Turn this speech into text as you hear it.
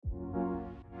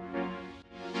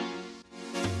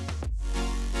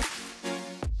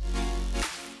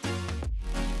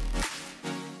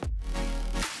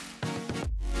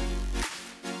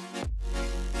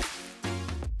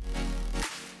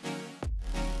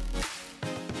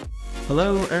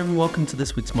Hello and welcome to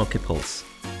this week's Market Pulse.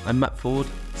 I'm Matt Ford,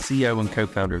 CEO and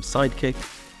co-founder of Sidekick,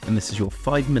 and this is your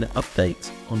 5-minute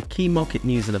update on key market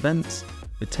news and events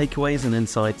with takeaways and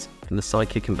insights from the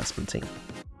Sidekick investment team.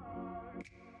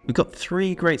 We've got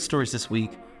 3 great stories this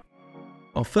week.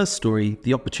 Our first story,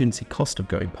 the opportunity cost of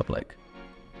going public.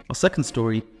 Our second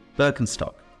story,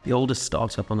 Birkenstock, the oldest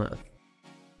startup on earth.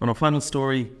 And our final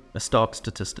story, a stark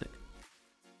statistic.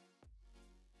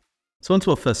 So on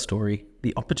to our first story,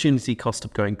 the opportunity cost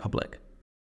of going public.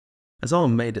 As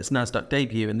Arm made its Nasdaq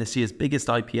debut in this year's biggest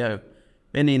IPO,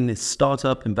 many in the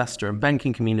startup, investor and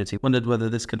banking community wondered whether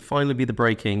this could finally be the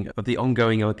breaking of the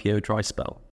ongoing IPO dry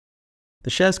spell.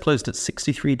 The shares closed at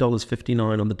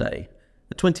 $63.59 on the day,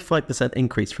 a 25%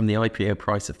 increase from the IPO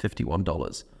price of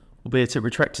 $51, albeit it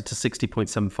retracted to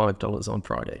 $60.75 on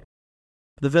Friday.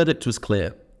 The verdict was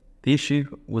clear. The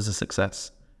issue was a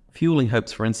success, fueling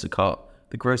hopes for Instacart,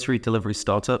 the grocery delivery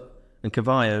startup, and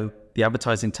Caviar, the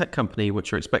advertising tech company,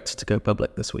 which are expected to go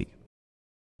public this week.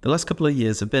 The last couple of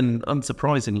years have been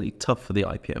unsurprisingly tough for the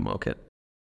IPO market.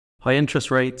 High interest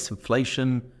rates,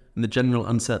 inflation, and the general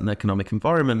uncertain economic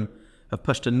environment have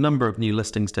pushed a number of new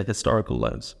listings to historical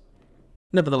lows.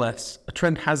 Nevertheless, a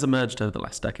trend has emerged over the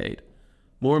last decade.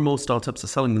 More and more startups are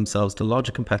selling themselves to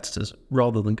larger competitors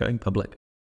rather than going public.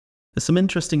 There's some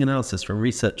interesting analysis from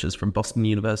researchers from Boston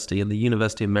University and the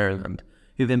University of Maryland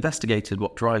who've investigated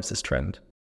what drives this trend.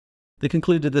 They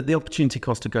concluded that the opportunity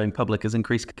cost of going public has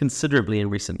increased considerably in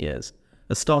recent years,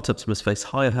 as startups must face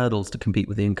higher hurdles to compete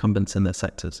with the incumbents in their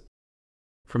sectors.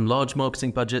 From large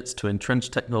marketing budgets to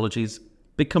entrenched technologies,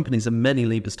 big companies have many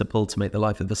levers to pull to make the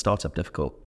life of a startup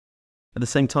difficult. At the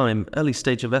same time,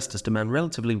 early-stage investors demand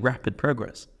relatively rapid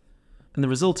progress, and the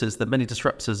result is that many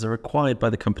disruptors are acquired by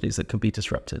the companies that can be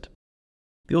disrupted.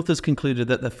 The authors concluded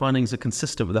that their findings are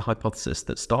consistent with the hypothesis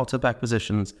that startup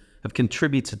acquisitions have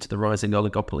contributed to the rising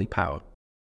oligopoly power.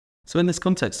 So in this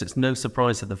context, it's no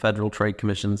surprise that the Federal Trade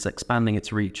Commission is expanding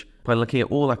its reach by looking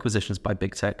at all acquisitions by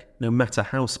big tech, no matter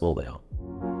how small they are.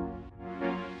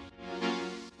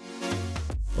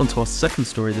 On to our second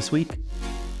story this week,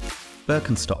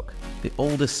 Birkenstock, the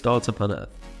oldest startup on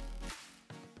earth.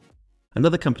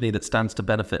 Another company that stands to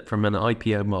benefit from an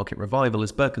IPO market revival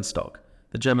is Birkenstock,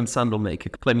 the German sandal maker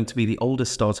claiming to be the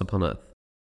oldest startup on earth.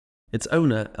 Its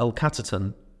owner, L.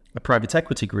 Catterton, a private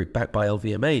equity group backed by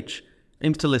LVMH,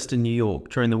 aims to list in New York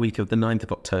during the week of the 9th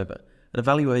of October at a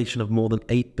valuation of more than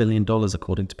 $8 billion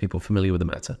according to people familiar with the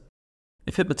matter.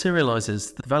 If it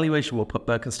materializes, the valuation will put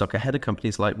Birkenstock ahead of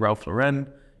companies like Ralph Lauren,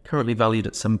 currently valued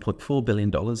at $7.4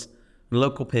 billion, and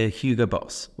local peer Hugo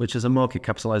Boss, which has a market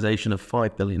capitalization of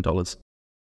 $5 billion.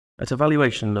 At a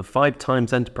valuation of 5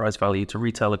 times enterprise value to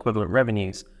retail equivalent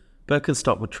revenues,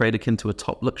 Birkenstock would trade akin to a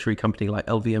top luxury company like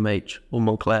LVMH or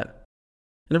Moncler.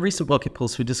 In a recent market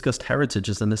pulse, we discussed heritage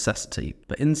as a necessity,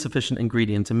 but insufficient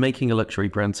ingredient in making a luxury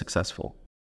brand successful.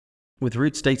 With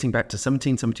roots dating back to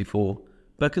 1774,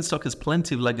 Birkenstock has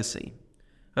plenty of legacy.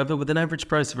 However, with an average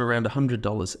price of around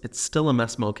 $100, it's still a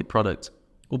mass market product,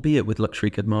 albeit with luxury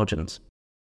good margins.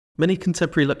 Many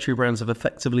contemporary luxury brands have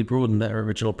effectively broadened their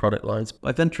original product lines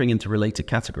by venturing into related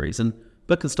categories, and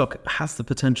Birkenstock has the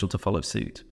potential to follow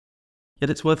suit. Yet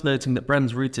it's worth noting that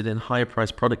brands rooted in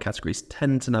higher-priced product categories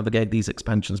tend to navigate these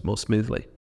expansions more smoothly.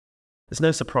 It's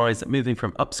no surprise that moving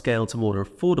from upscale to more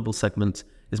affordable segments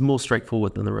is more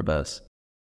straightforward than the reverse.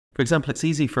 For example, it's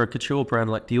easy for a couture brand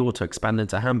like Dior to expand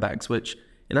into handbags, which,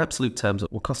 in absolute terms,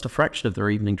 will cost a fraction of their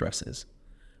evening dresses.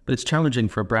 But it's challenging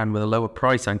for a brand with a lower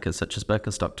price anchor such as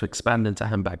Birkenstock to expand into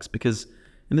handbags because,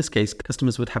 in this case,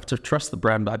 customers would have to trust the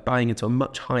brand by buying into a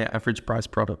much higher average price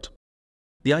product.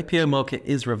 The IPO market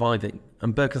is reviving,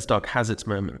 and Birkenstock has its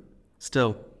moment.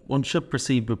 Still, one should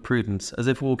proceed with prudence, as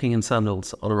if walking in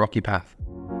sandals on a rocky path.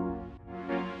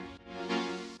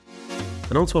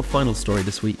 And on to our final story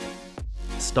this week,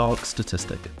 stark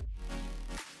statistic.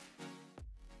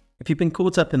 If you've been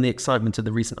caught up in the excitement of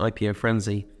the recent IPO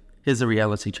frenzy, here's a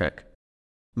reality check.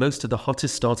 Most of the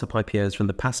hottest startup IPOs from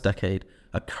the past decade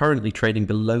are currently trading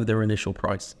below their initial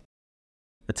price.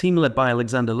 A team led by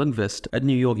Alexander Lundqvist at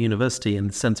New York University and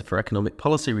the Center for Economic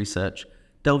Policy Research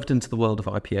delved into the world of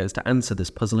IPOs to answer this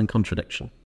puzzling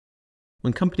contradiction.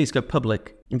 When companies go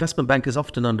public, investment bankers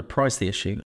often underprice the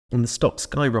issue, and the stock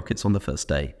skyrockets on the first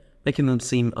day, making them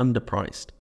seem underpriced.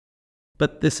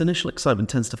 But this initial excitement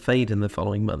tends to fade in the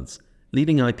following months,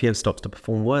 leading IPO stocks to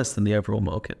perform worse than the overall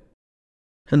market.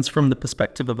 Hence, from the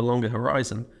perspective of a longer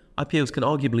horizon, IPOs can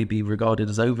arguably be regarded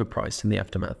as overpriced in the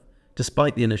aftermath,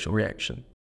 despite the initial reaction.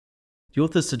 The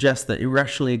authors suggest that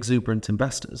irrationally exuberant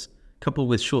investors, coupled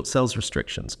with short sales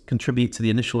restrictions, contribute to the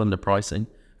initial underpricing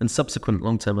and subsequent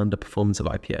long-term underperformance of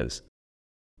IPOs.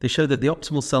 They show that the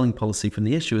optimal selling policy from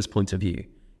the issuer's point of view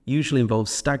usually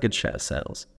involves staggered share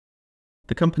sales.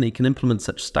 The company can implement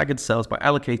such staggered sales by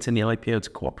allocating the IPO to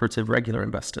cooperative regular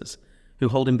investors who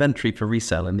hold inventory for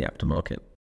resale in the aftermarket.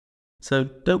 So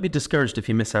don't be discouraged if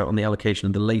you miss out on the allocation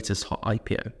of the latest hot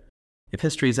IPO. If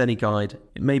history is any guide,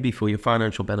 it may be for your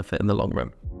financial benefit in the long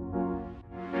run.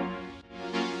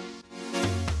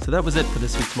 So that was it for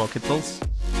this week's Market Pulse.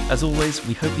 As always,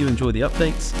 we hope you enjoy the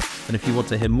updates, and if you want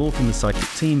to hear more from the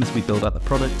Sidekick team as we build out the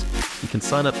product, you can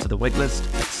sign up to the waitlist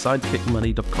at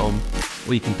sidekickmoney.com,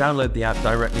 or you can download the app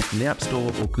directly from the App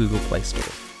Store or Google Play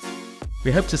Store.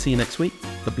 We hope to see you next week,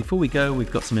 but before we go,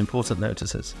 we've got some important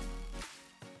notices.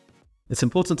 It's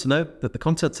important to note that the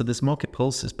contents of this Market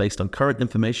Pulse is based on current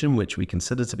information which we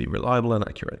consider to be reliable and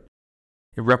accurate.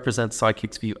 It represents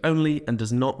Sidekick's view only and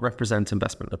does not represent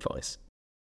investment advice.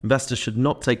 Investors should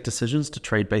not take decisions to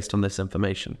trade based on this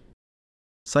information.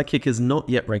 Sidekick is not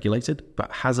yet regulated,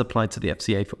 but has applied to the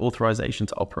FCA for authorization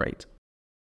to operate.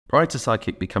 Prior to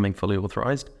Sidekick becoming fully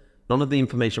authorized, none of the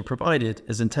information provided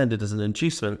is intended as an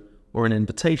inducement or an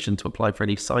invitation to apply for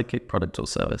any Sidekick product or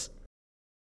service.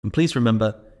 And please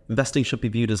remember, investing should be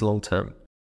viewed as long-term.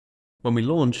 When we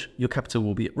launch, your capital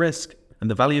will be at risk, and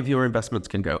the value of your investments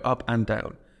can go up and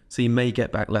down, so you may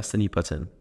get back less than you put in.